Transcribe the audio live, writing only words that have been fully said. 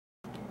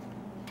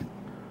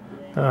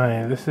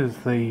Hi, this is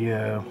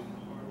the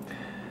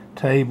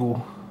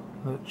table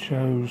that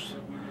shows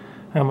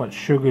how much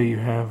sugar you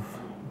have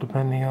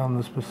depending on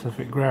the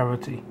specific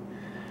gravity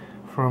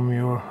from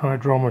your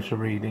hydrometer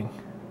reading.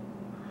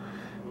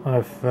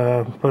 I've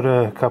put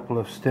a couple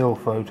of still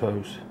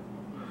photos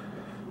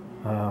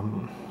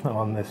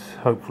on this,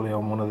 hopefully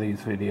on one of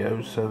these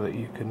videos, so that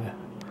you can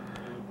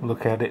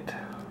look at it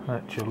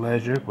at your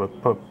leisure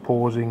by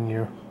pausing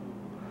your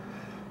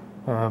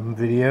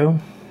video.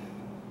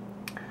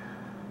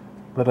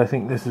 But I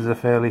think this is a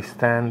fairly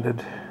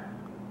standard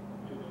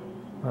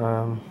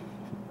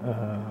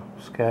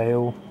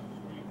scale,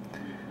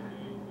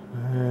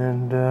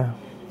 and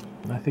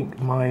I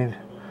think my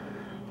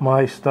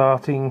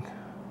starting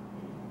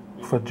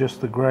for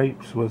just the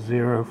grapes was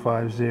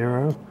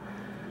 0.50,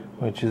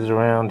 which is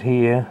around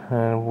here,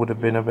 and would have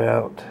been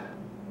about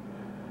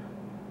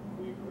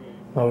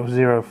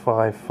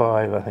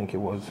 0.55 I think it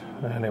was,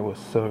 and it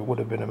would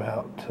have been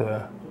about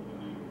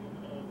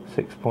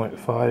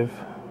 6.5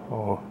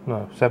 or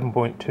no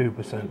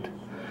 7.2%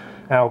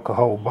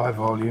 alcohol by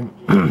volume.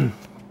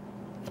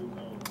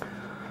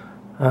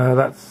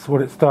 That's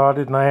what it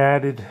started, and I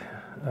added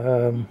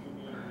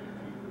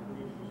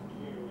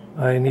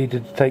I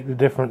needed to take the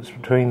difference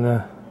between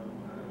the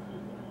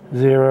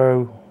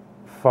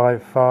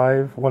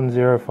 1055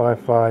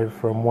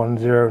 from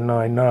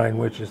 1099,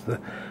 which is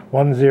the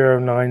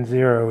 1090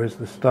 is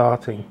the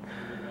starting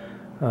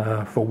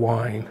for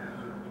wine.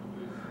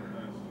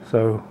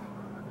 So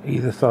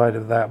either side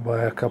of that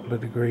by a couple of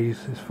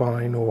degrees is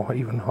fine, or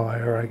even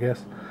higher, I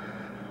guess.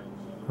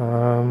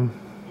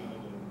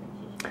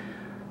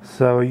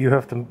 So you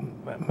have to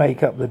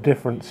make up the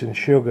difference in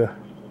sugar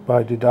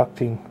by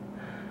deducting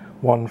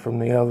one from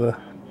the other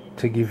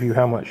to give you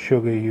how much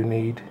sugar you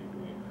need.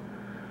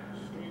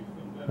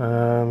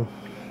 So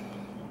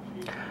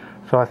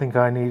I think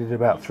I needed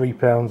about 3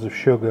 pounds of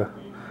sugar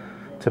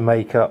to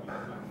make up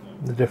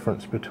the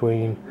difference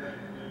between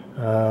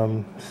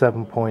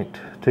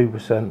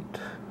 7.2%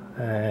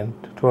 and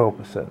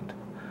 12%,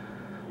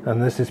 and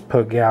this is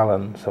per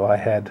gallon. So I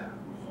had,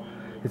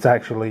 it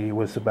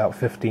was about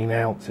 15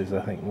 ounces,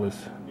 I think,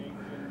 was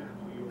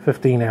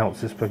 15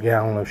 ounces per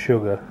gallon of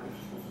sugar.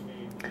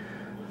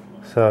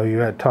 So you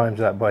had times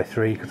that by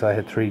 3 because I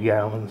had 3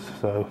 gallons,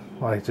 so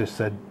I just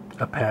said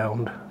a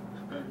pound.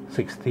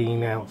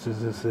 16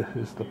 ounces is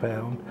the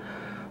pound,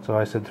 so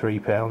I said 3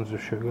 pounds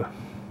of sugar.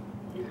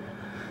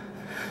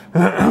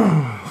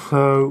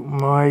 So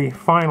my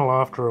final,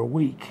 after a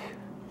week,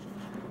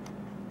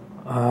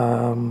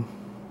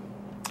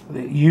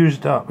 it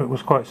used up, it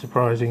was quite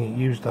surprising, it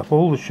used up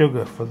all the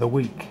sugar for the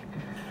week.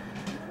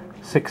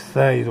 6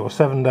 days or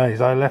 7 days,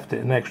 I left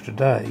it an extra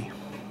day,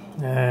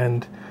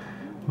 and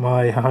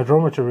my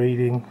hydrometer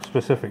reading,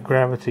 specific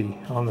gravity,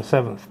 on the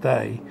 7th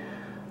day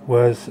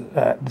was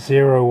at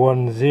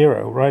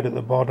 0.10, right at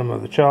the bottom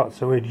of the chart,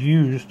 so it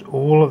used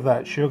all of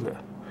that sugar.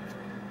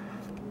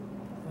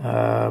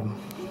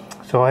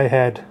 So I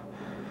had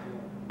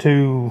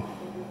two,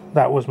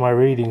 that was my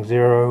reading,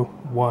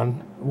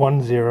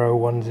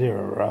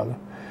 1010 rather,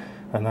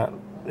 and that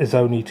is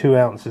only 2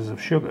 ounces of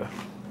sugar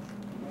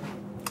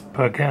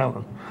per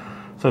gallon,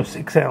 so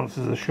 6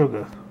 ounces of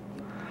sugar.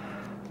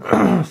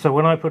 So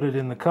when I put it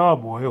in the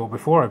carboy, or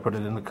before I put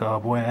it in the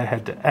carboy, I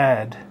had to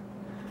add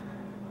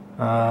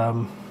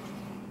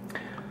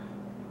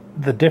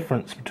the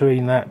difference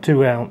between that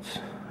 2 ounce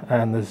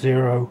and the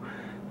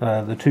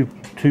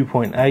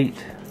 2.8,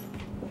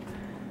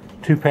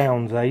 2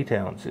 pounds 8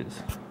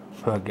 ounces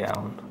per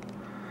gallon.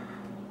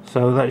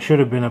 So that should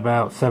have been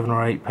about 7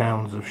 or 8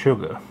 pounds of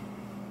sugar.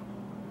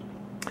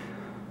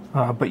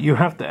 But you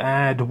have to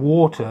add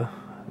water,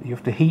 you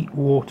have to heat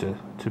water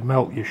to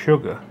melt your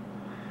sugar,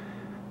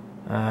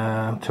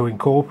 to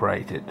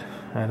incorporate it,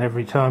 and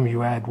every time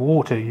you add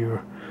water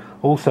you're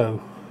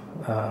also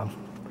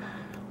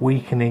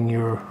weakening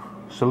your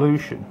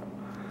solution.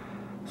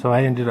 So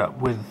I ended up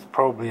with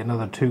probably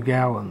another 2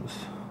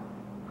 gallons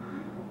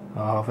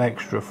of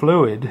extra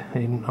fluid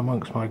in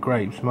amongst my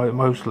grapes,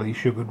 mostly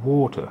sugared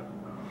water.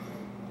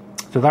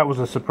 So that was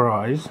a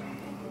surprise.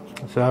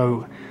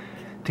 So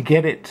to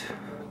get it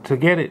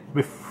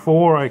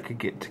before I could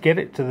get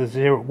it to the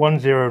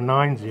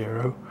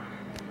 1090,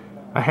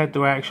 I had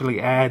to actually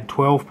add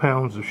 12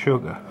 pounds of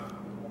sugar,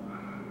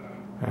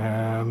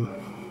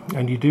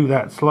 and you do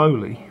that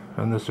slowly.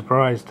 And the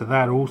surprise to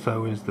that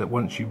also is that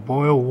once you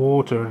boil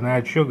water and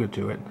add sugar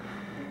to it,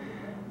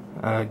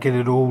 get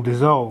it all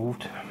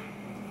dissolved,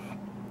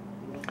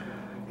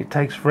 it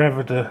takes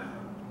forever to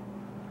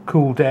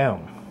cool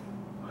down.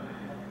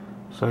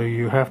 So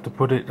you have to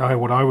put it,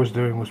 what I was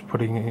doing was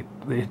putting it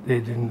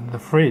in the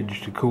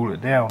fridge to cool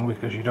it down,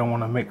 because you don't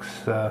want to mix,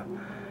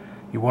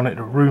 you want it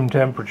at room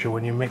temperature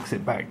when you mix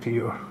it back to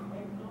your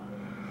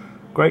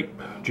grape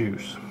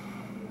juice.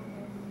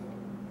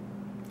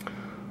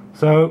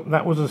 So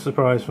that was a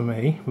surprise for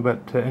me,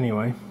 but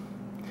anyway.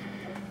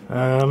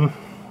 So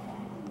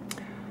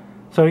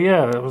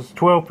yeah, it was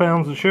 12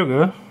 pounds of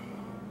sugar,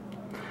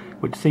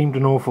 which seemed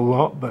an awful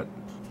lot, but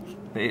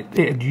it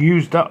had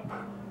used up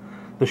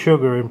the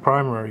sugar in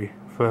primary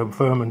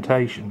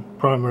fermentation,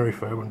 primary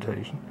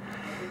fermentation.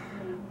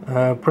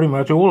 Pretty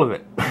much all of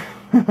it.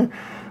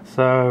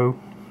 So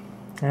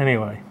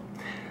anyway,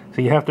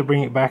 so you have to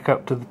bring it back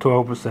up to the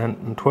 12%,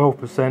 and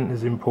 12%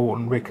 is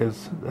important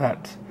because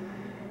that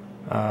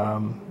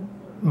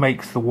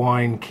makes the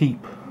wine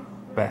keep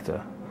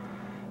better.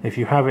 If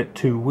you have it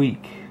too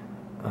weak,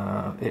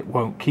 it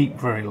won't keep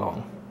very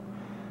long.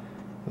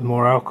 The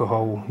more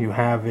alcohol you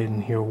have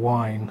in your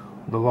wine,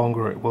 the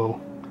longer it will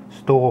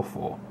store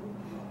for,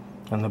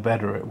 and the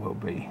better it will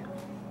be,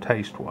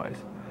 taste-wise.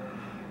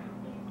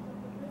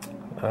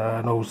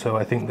 And also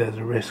I think there's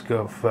a risk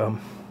of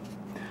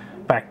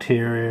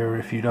bacteria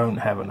if you don't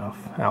have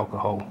enough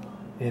alcohol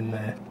in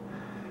there.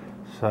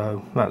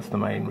 So that's the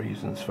main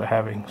reasons for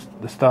having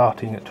the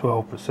starting at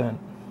 12%.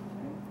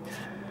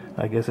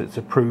 I guess it's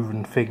a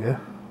proven figure.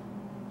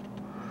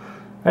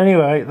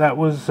 Anyway, that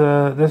was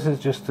this is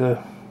just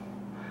to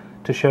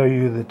show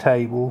you the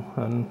table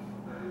and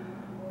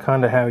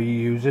kind of how you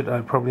use it.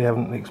 I probably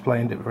haven't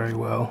explained it very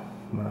well,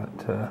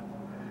 but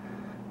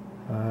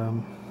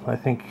I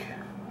think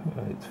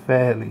it's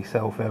fairly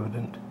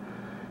self-evident.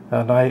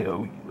 And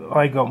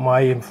I got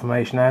my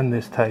information and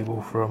this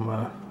table from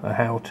a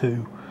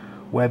how-to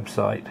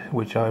website,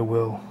 which I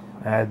will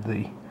add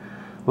the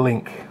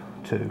link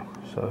to,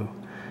 so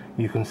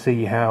you can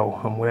see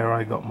how and where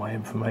I got my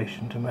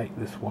information to make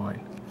this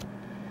wine.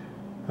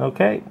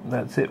 Okay,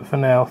 that's it for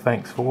now.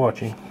 Thanks for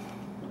watching.